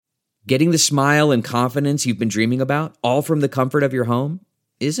Getting the smile and confidence you've been dreaming about, all from the comfort of your home,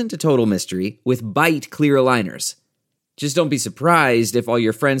 isn't a total mystery with Byte clear aligners. Just don't be surprised if all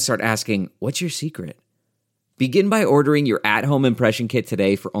your friends start asking, "What's your secret?" Begin by ordering your at-home impression kit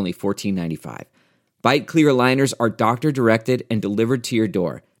today for only $14.95. Byte clear aligners are doctor-directed and delivered to your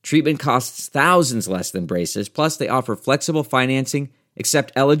door. Treatment costs thousands less than braces, plus they offer flexible financing,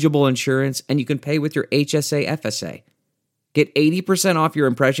 accept eligible insurance, and you can pay with your HSA FSA. Get 80% off your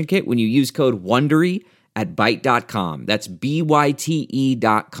impression kit when you use code WONDERY at Byte.com. That's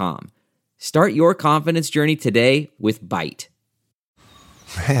BYTE.com. Start your confidence journey today with Byte.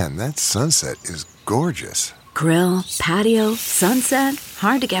 Man, that sunset is gorgeous. Grill, patio, sunset.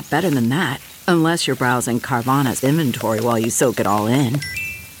 Hard to get better than that. Unless you're browsing Carvana's inventory while you soak it all in.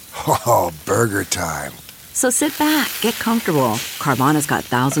 Oh, burger time. So sit back, get comfortable. Carvana's got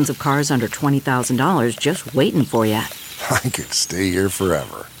thousands of cars under $20,000 just waiting for you. I could stay here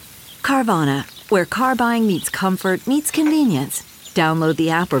forever. Carvana, where car buying meets comfort meets convenience. Download the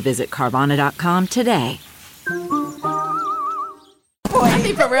app or visit Carvana.com today. I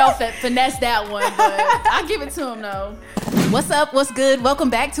think Pharrell finessed that one, but I'll give it to him though. What's up? What's good? Welcome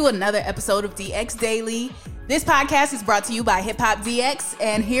back to another episode of DX Daily. This podcast is brought to you by Hip Hop DX,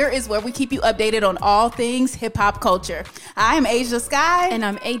 and here is where we keep you updated on all things hip hop culture. I am Asia Sky. And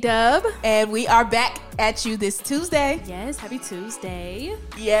I'm A-Dub. And we are back at you this Tuesday. Yes, happy Tuesday.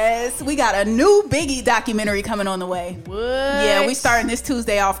 Yes, we got a new Biggie documentary coming on the way. What? Yeah, we starting this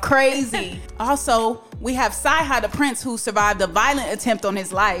Tuesday off crazy. Also, we have Sci-Hi the Prince, who survived a violent attempt on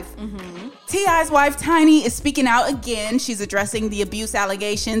his life. T.I.'s wife, Tiny, is speaking out again. She's addressing the abuse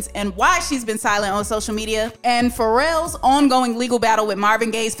allegations and why she's been silent on social media. And Pharrell's ongoing legal battle with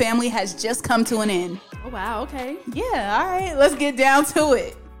Marvin Gaye's family has just come to an end. Oh, wow. Okay. Yeah, all right. Let's get down to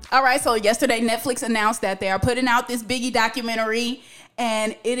it. All right, so yesterday, Netflix announced that they are putting out this Biggie documentary,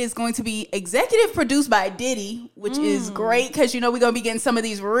 and it is going to be executive produced by Diddy, which is great because, you know, we're going to be getting some of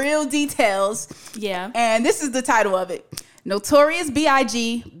these real details. Yeah. And this is the title of it. Notorious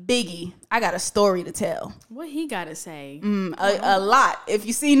B.I.G. Biggie. I got a story to tell. What he got to say? A lot. If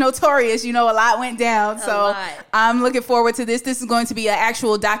you see Notorious, you know a lot went down. So I'm looking forward to this. This is going to be an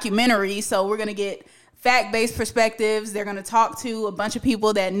actual documentary. So we're going to get fact-based perspectives. They're going to talk to a bunch of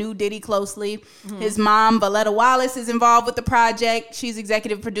people that knew Diddy closely. His mom, Valletta Wallace, is involved with the project. She's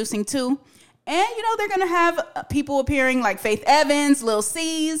executive producing too. And, you know, they're going to have people appearing like Faith Evans, Lil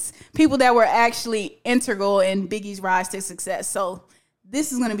C's, people that were actually integral in Biggie's rise to success. So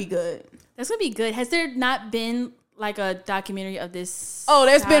this is going to be good. That's going to be good. Has there not been like a documentary of this? Oh,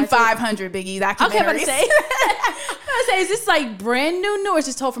 there's been 500 Biggie documentaries. Okay, I'm going to say. Is this like brand new or is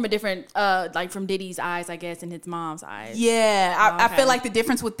this told from a different, like from Diddy's eyes, I guess, and his mom's eyes? Yeah, I feel like the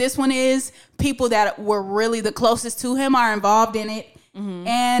difference with this one is people that were really the closest to him are involved in it.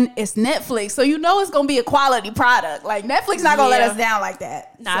 And it's Netflix, so you know it's gonna be a quality product. Like Netflix not gonna let us down like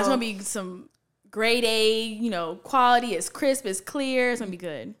that. Nah, it's gonna be some grade A, you know, quality. It's crisp, it's clear. It's gonna be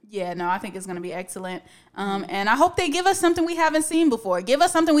good. Yeah, no, I think it's gonna be excellent. And I hope they give us something we haven't seen before. Give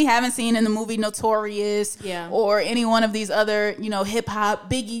us something we haven't seen in the movie Notorious, or any one of these other, you know, hip hop,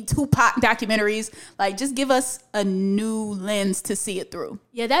 Biggie, Tupac documentaries. Like, just give us a new lens to see it through.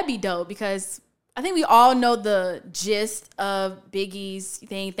 Yeah, that'd be dope because I think we all know the gist of Biggie's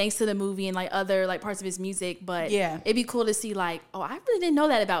thing thanks to the movie and like other like parts of his music, but it'd be cool to see like, oh, I really didn't know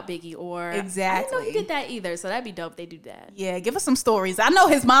that about Biggie, or exactly, I didn't know he did that either. So that'd be dope if they do that. Yeah, give us some stories. I know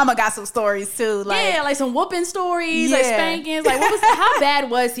his mama got some stories too. Like, like some whooping stories, like spankings. Like, how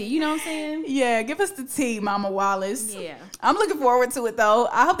bad was he? You know what I'm saying? Yeah, give us the tea, Mama Wallace. Yeah, I'm looking forward to it though.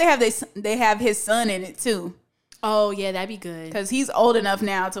 I hope they have his son in it too. Oh, yeah, that'd be good. Because he's old enough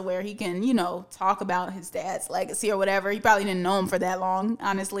now to where he can, you know, talk about his dad's legacy or whatever. He probably didn't know him for that long,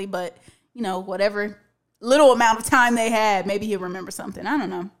 honestly. But, you know, whatever little amount of time they had, maybe he'll remember something. I don't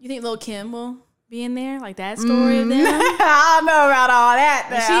know. You think Lil' Kim will be in there? Like that story of them? I don't know about all that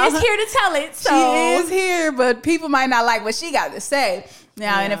now. She is here to tell it. So. She is here, but people might not like what she got to say.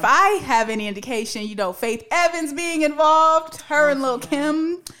 Now, and if I have any indication, you know, Faith Evans being involved, her and Lil'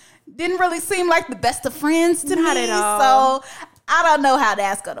 Kim didn't really seem like the best of friends to me. Not at all. So I don't know how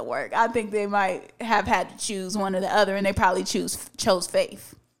that's going to work. I think they might have had to choose one or the other, and they probably chose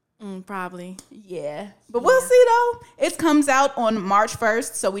Faith. Probably. Yeah. But we'll see, though. It comes out on March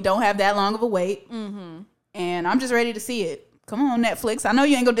 1st, so we don't have that long of a wait. And I'm just ready to see it. Come on, Netflix. I know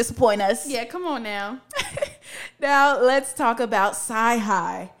you ain't going to disappoint us. Yeah, come on now. Now, let's talk about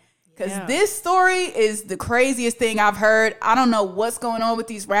Sci-Hi. Because this story is the craziest thing I've heard. I don't know what's going on with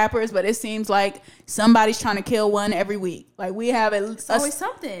these rappers, but it seems like somebody's trying to kill one every week. Like we have it's always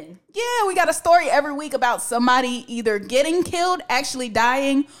something. Yeah, we got a story every week about somebody either getting killed, actually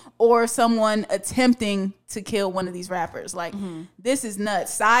dying, or someone attempting to kill one of these rappers. Like, this is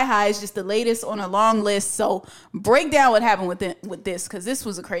nuts. Sci-Hi is just the latest on a long list. So break down what happened with this, because this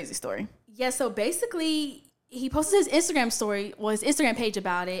was a crazy story. Yeah, so basically, he posted his Instagram story, his Instagram page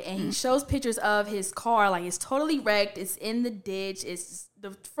about it, and he shows pictures of his car. Like, it's totally wrecked. It's in the ditch. It's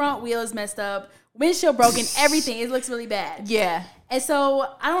the front wheel is messed up. Windshield broken. Everything. It looks really bad. Yeah. And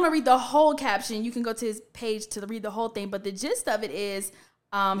so I don't want to read the whole caption. You can go to his page to read the whole thing. But the gist of it is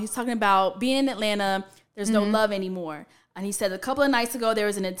he's talking about being in Atlanta. There's no love anymore. And he said, a couple of nights ago, there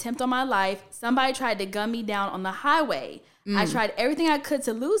was an attempt on my life. Somebody tried to gun me down on the highway. I tried everything I could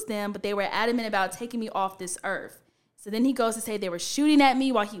to lose them, but they were adamant about taking me off this earth. So then he goes to say they were shooting at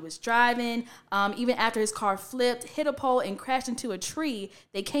me while he was driving. Even after his car flipped, hit a pole, and crashed into a tree,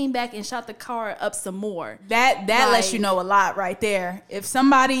 they came back and shot the car up some more. That lets you know a lot right there. If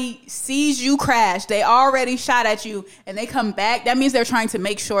somebody sees you crash, they already shot at you, and they come back, that means they're trying to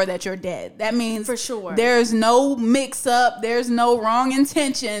make sure that you're dead. That means for sure there's no mix-up. There's no wrong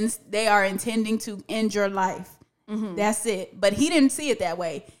intentions. They are intending to end your life. That's it. But he didn't see it that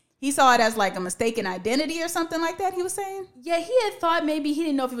way. He saw it as like a mistaken identity or something like that, he was saying? Yeah, he had thought maybe he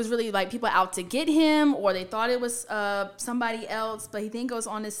didn't know if it was really like people out to get him or they thought it was somebody else. But he then goes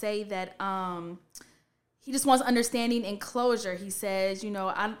on to say that he just wants understanding and closure. He says, you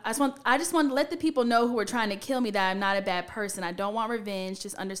know, I just want to let the people know who are trying to kill me that I'm not a bad person. I don't want revenge,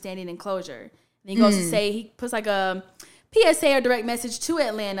 just understanding and closure. And he goes to say, he puts like a PSA or direct message to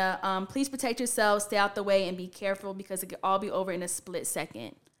Atlanta. Please protect yourselves, stay out the way, and be careful because it could all be over in a split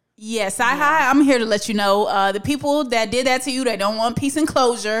second. Yes, I'm here to let you know, the people that did that to you, they don't want peace and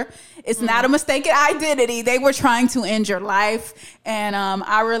closure. It's not a mistaken identity. They were trying to end your life. And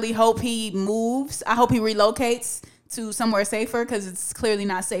I really hope he moves. I hope he relocates to somewhere safer because it's clearly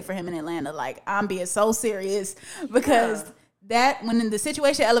not safe for him in Atlanta. Like, I'm being so serious because that when the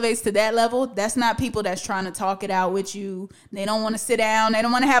situation elevates to that level, that's not people that's trying to talk it out with you. They don't want to sit down. They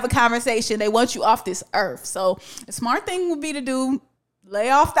don't want to have a conversation. They want you off this earth. So the smart thing would be to do,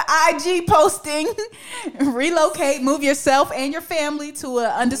 lay off the IG posting, relocate, move yourself and your family to an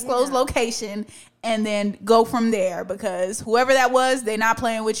undisclosed location, and then go from there because whoever that was, they're not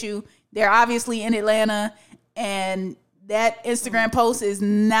playing with you. They're obviously in Atlanta, and that Instagram post is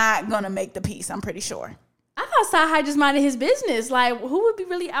not going to make the peace, I'm pretty sure. I thought Sci-Hi just minded his business. Like, who would be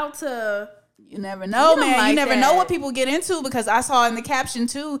really out to... You never know, man. Like you never know what people get into because I saw in the caption,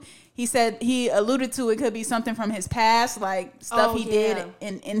 too, he said he alluded to it could be something from his past, like stuff he did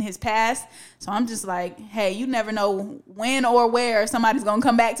in his past. So I'm just like, hey, you never know when or where somebody's going to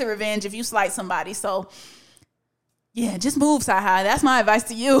come back to revenge if you slight somebody. So, yeah, just move, Sci-Hi. That's my advice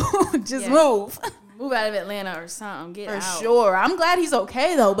to you. Just move. Move out of Atlanta or something. Get out. For sure. I'm glad he's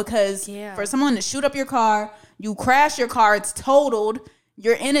okay, though, because for someone to shoot up your car, you crash your car, it's totaled,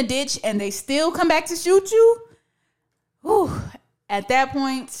 you're in a ditch, and they still come back to shoot you? Whew. At that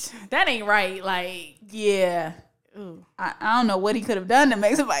point, that ain't right. Like, yeah. I don't know what he could have done to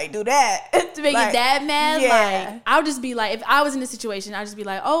make somebody do that. To make it that mad? Yeah. Like, I would just be like, if I was in this situation, I'd just be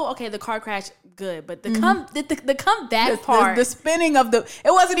like, oh, okay, the car crashed, good. But the comeback part. The spinning of it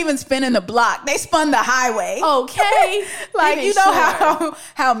wasn't even spinning the block. They spun the highway. Okay. Like, you know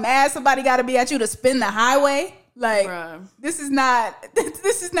how mad somebody got to be at you to spin the highway? Like, bruh. This is not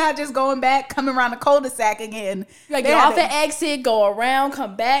just going back, coming around the cul-de-sac again. Like, get off the exit, go around,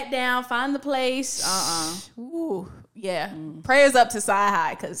 come back down, find the place. Ooh, yeah. Prayers up to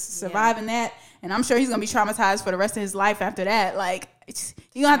Sci-Hi because surviving that, and I'm sure he's gonna be traumatized for the rest of his life after that. Like, he's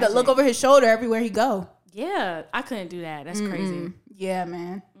gonna have to look over his shoulder everywhere he go. Yeah, I couldn't do that. That's crazy. Yeah,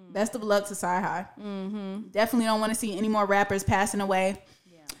 man. Best of luck to Sci-Hi. Definitely don't want to see any more rappers passing away.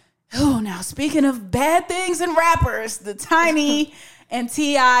 Oh, now speaking of bad things and rappers, the Tiny and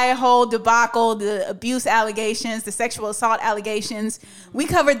T.I. whole debacle, the abuse allegations, the sexual assault allegations, we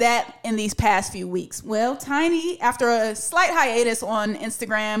covered that in these past few weeks. Well, Tiny, after a slight hiatus on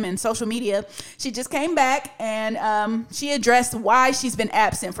Instagram and social media, she just came back and she addressed why she's been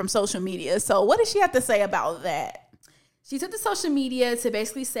absent from social media. So what does she have to say about that? She took to social media to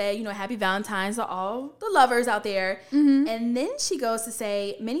basically say, you know, happy Valentine's to all the lovers out there. And then she goes to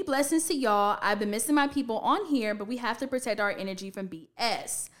say, many blessings to y'all. I've been missing my people on here, but we have to protect our energy from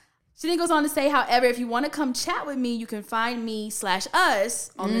BS. She then goes on to say, however, if you want to come chat with me, you can find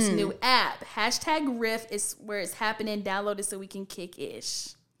me/us on this new app. #Riff is where it's happening. Download it so we can kick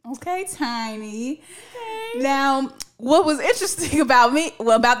ish. Okay, Tiny. Okay. Now, what was interesting about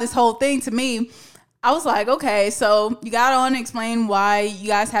this whole thing to me, I was like, okay, so you got on to explain why you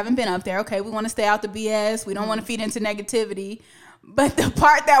guys haven't been up there. Okay, we want to stay out the BS. We don't want to feed into negativity. But the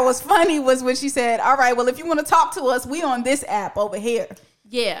part that was funny was when she said, all right, well, if you want to talk to us, we on this app over here.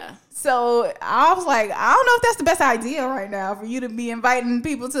 Yeah. So I was like, I don't know if that's the best idea right now for you to be inviting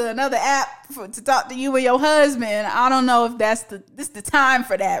people to another app to talk to you and your husband. I don't know if this the time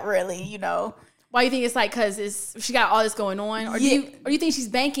for that, really, you know. Why do you think it's like, because she got all this going on? Or do you think she's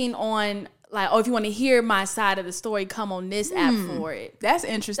banking on, like, oh, if you want to hear my side of the story, come on this app for it? That's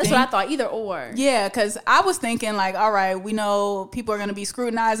interesting. That's what I thought, either or. Yeah, because I was thinking, like, all right, we know people are going to be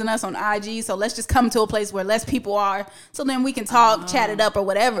scrutinizing us on IG, so let's just come to a place where less people are, so then we can talk, chat it up or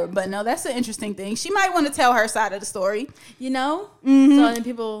whatever. But no, that's an interesting thing. She might want to tell her side of the story. You know? Mm-hmm. So then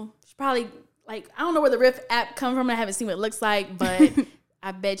people probably, like, I don't know where the Riff app come from. I haven't seen what it looks like, but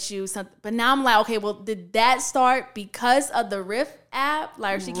I bet you something. But now I'm like, okay, well, did that start because of the Riff app?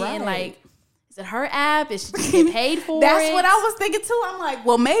 Like, is she getting, like, is it her app? Is she just getting paid for it? That's what I was thinking too. I'm like,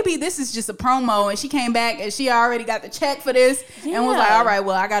 well, maybe this is just a promo, and she came back and she already got the check for this and was like, all right,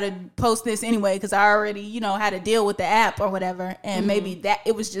 well, I got to post this anyway because I already, you know, had to deal with the app or whatever. And maybe that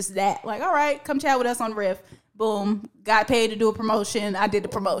it was just that. Like, all right, come chat with us on Riff. Boom. Got paid to do a promotion. I did the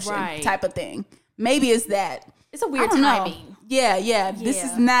promotion type of thing. Maybe it's that. It's a weird timing. Yeah. This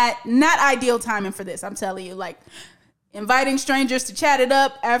is not ideal timing for this. I'm telling you, like, inviting strangers to chat it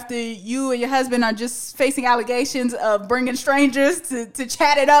up after you and your husband are just facing allegations of bringing strangers to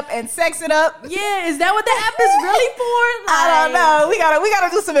chat it up and sex it up. Yeah, is that what the app is really for? Like, I don't know. We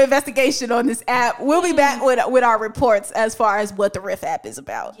gotta do some investigation on this app. We'll be back with our reports as far as what the Riff app is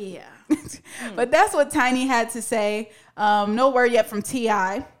about. Yeah. But that's what Tiny had to say. No word yet from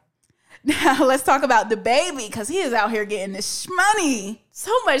T.I. Now let's talk about the baby, because he is out here getting this money.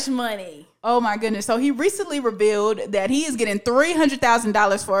 So much money. Oh my goodness. So he recently revealed that he is getting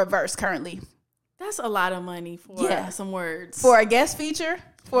 $300,000 for a verse currently. That's a lot of money for some words. For a guest feature,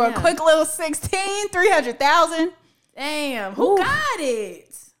 for a quick little 16, $300,000. Damn, who got it?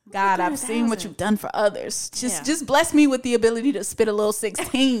 God, I've seen what you've done for others. Just bless me with the ability to spit a little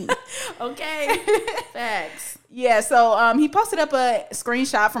 16. Okay. Facts. Yeah, so he posted up a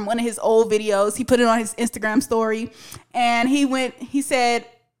screenshot from one of his old videos. He put it on his Instagram story, and he went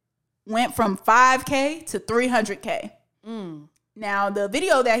from 5K to 300K. Now, the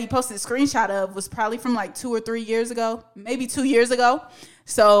video that he posted a screenshot of was probably from like 2 or 3 years ago, maybe 2 years ago.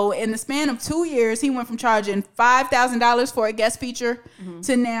 So in the span of 2 years, he went from charging $5,000 for a guest feature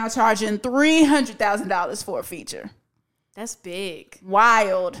to now charging $300,000 for a feature. That's big.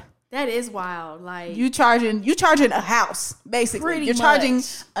 Wild. That is wild. Like, you charging a house, basically. You're charging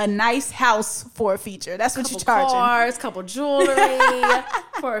a nice house for a feature. That's what you're charging. Cars, couple jewelry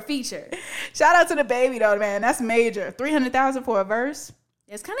for a feature. Shout out to the baby though, man. That's major. $300,000 for a verse.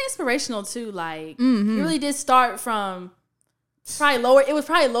 It's kind of inspirational too. Like, it really did start from probably lower. It was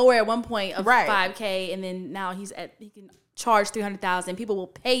probably lower at one point of 5K, and then now he can charge $300,000. People will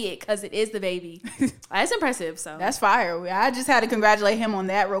pay it because it is the baby. That's impressive. So that's fire. I just had to congratulate him on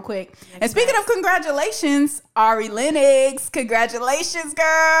that real quick. And speaking of congratulations, Ari Lennox, congratulations,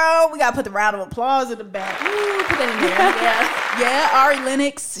 girl. We gotta put the round of applause in the back. Ooh, put that in there. Yeah. Ari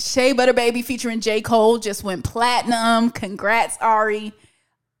Lennox, Shea Butter Baby featuring J. Cole just went platinum. Congrats, Ari.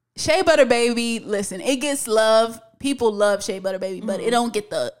 Shea Butter Baby, listen, it gets love. People love Shea Butter Baby, but it didn't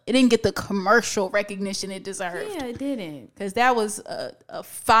get the commercial recognition it deserved. Yeah, it didn't. Because that was a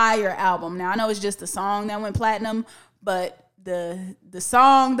fire album. Now, I know it's just the song that went platinum, but the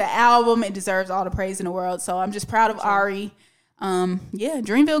song, the album, it deserves all the praise in the world. So I'm just proud of Ari.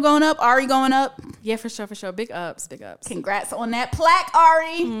 Dreamville going up, Ari going up. Yeah, for sure. Big ups. Congrats on that plaque,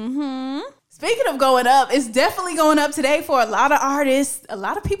 Ari. Speaking of going up, it's definitely going up today for a lot of artists. A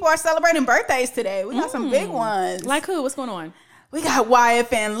lot of people are celebrating birthdays today. We got some big ones. Like who? What's going on? We got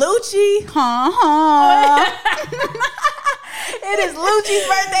YFN Lucci. It is Lucci's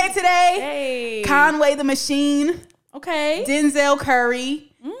birthday today. Hey. Conway the Machine. Okay. Denzel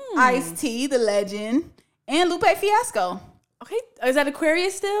Curry. Ice-T, the legend. And Lupe Fiasco. Okay, is that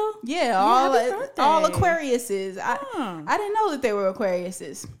Aquarius still? Yeah, all Aquariuses. I didn't know that they were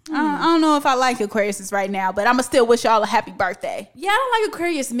Aquariuses. I don't know if I like Aquariuses right now, but I'm going to still wish y'all a happy birthday. Yeah, I don't like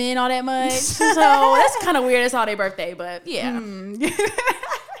Aquarius men all that much. So that's kind of weird. It's all their birthday, but yeah. Now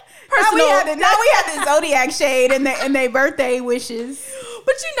we have the zodiac shade and their birthday wishes.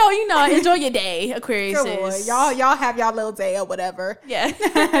 But you know, enjoy your day, Aquarius. Y'all have y'all little day or whatever. Yeah.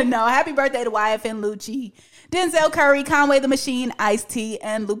 No, happy birthday to YFN Lucci, Denzel Curry, Conway the Machine, Ice-T,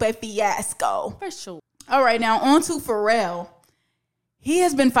 and Lupe Fiasco. For sure. All right, now on to Pharrell. he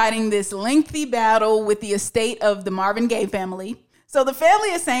has been fighting this lengthy battle with the estate of the Marvin Gaye family. So the family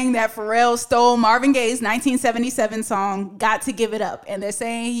is saying that Pharrell stole Marvin Gaye's 1977 song, Got to Give It Up. And they're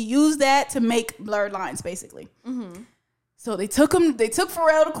saying he used that to make Blurred Lines, basically. Mm-hmm. So they took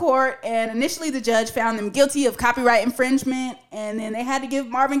Pharrell to court, and initially the judge found them guilty of copyright infringement, and then they had to give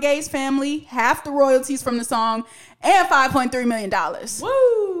Marvin Gaye's family half the royalties from the song and $5.3 million.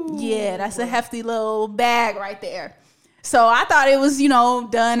 Woo! Yeah, that's a hefty little bag right there. So I thought it was,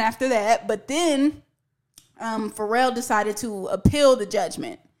 done after that, but then Pharrell decided to appeal the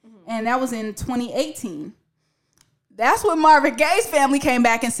judgment, and that was in 2018. That's when Marvin Gaye's family came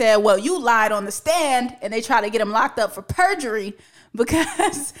back and said, well, you lied on the stand, and they tried to get him locked up for perjury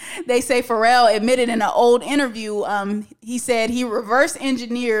because they say Pharrell admitted in an old interview, he said he reverse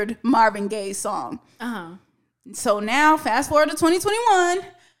engineered Marvin Gaye's song. Uh-huh. So now, fast forward to 2021,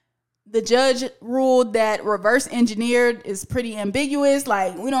 the judge ruled that reverse engineered is pretty ambiguous.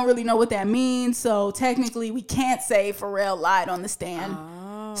 Like, we don't really know what that means. So technically, we can't say Pharrell lied on the stand.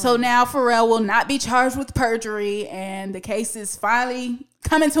 Oh. So now Pharrell will not be charged with perjury, and the case is finally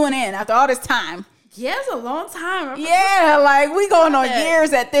coming to an end after all this time. Yeah, it's a long time. Yeah, like, we going on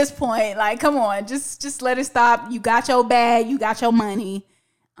years at this point. Like, come on, just let it stop. You got your bag, you got your money.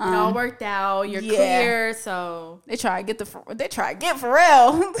 It all worked out. You're clear. So they try to get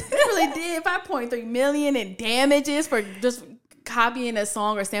Pharrell. They really did. $5.3 million in damages for just copying a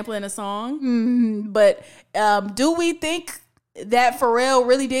song or sampling a song. Mm-hmm. But do we think that Pharrell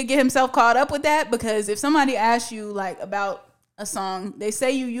really did get himself caught up with that? Because if somebody asks you like about a song, they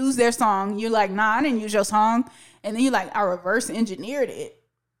say you use their song, you're like, nah, I didn't use your song, and then you're like, I reverse engineered it.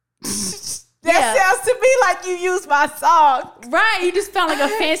 That sounds to me like you used my song. Right. You just found like a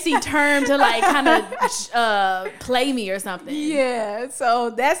fancy term to like kind of play me or something. Yeah.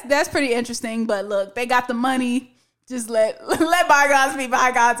 So that's pretty interesting. But look, they got the money. Just let bygones be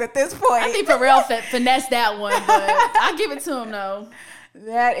bygones at this point. I think Pharrell finessed that one, but I'll give it to him though.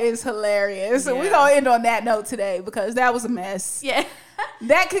 That is hilarious. So we're going to end on that note today because that was a mess. Yeah.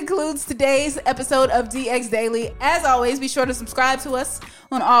 That concludes today's episode of DX Daily. As always, be sure to subscribe to us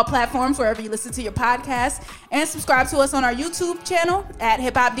on all platforms wherever you listen to your podcast, and subscribe to us on our YouTube channel at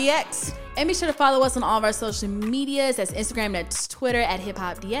Hip Hop DX. And be sure to follow us on all of our social medias. That's Instagram, that's Twitter at Hip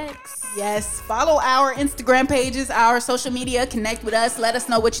Hop DX. Yes, follow our Instagram pages, our social media. Connect with us. Let us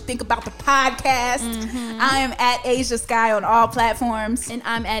know what you think about the podcast. Mm-hmm. I am at Asia Sky on all platforms. And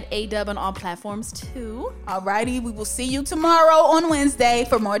I'm at A-Dub on all platforms too. Alrighty, we will see you tomorrow on Wednesday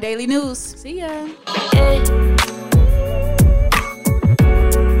for more daily news. See ya.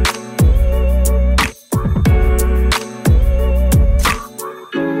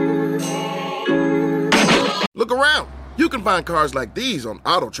 Look around. You can find cars like these on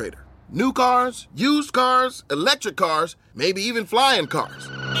AutoTrader. New cars, used cars, electric cars, maybe even flying cars.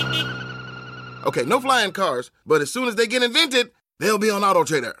 Okay, no flying cars, but as soon as they get invented, they'll be on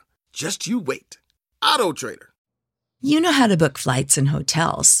AutoTrader. Just you wait. AutoTrader. You know how to book flights and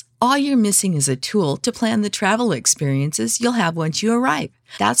hotels. All you're missing is a tool to plan the travel experiences you'll have once you arrive.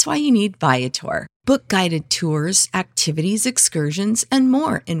 That's why you need Viator. Book guided tours, activities, excursions, and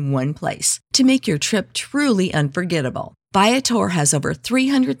more in one place to make your trip truly unforgettable. Viator has over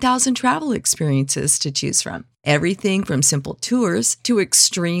 300,000 travel experiences to choose from. Everything from simple tours to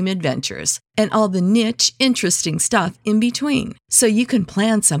extreme adventures and all the niche, interesting stuff in between. So you can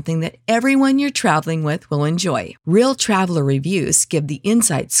plan something that everyone you're traveling with will enjoy. Real traveler reviews give the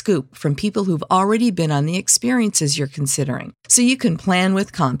inside scoop from people who've already been on the experiences you're considering. So you can plan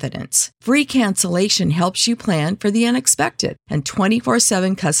with confidence. Free cancellation helps you plan for the unexpected. And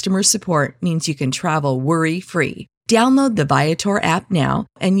 24/7 customer support means you can travel worry-free. Download the Viator app now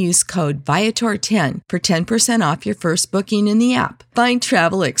and use code Viator10 for 10% off your first booking in the app. Find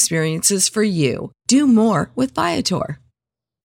travel experiences for you. Do more with Viator.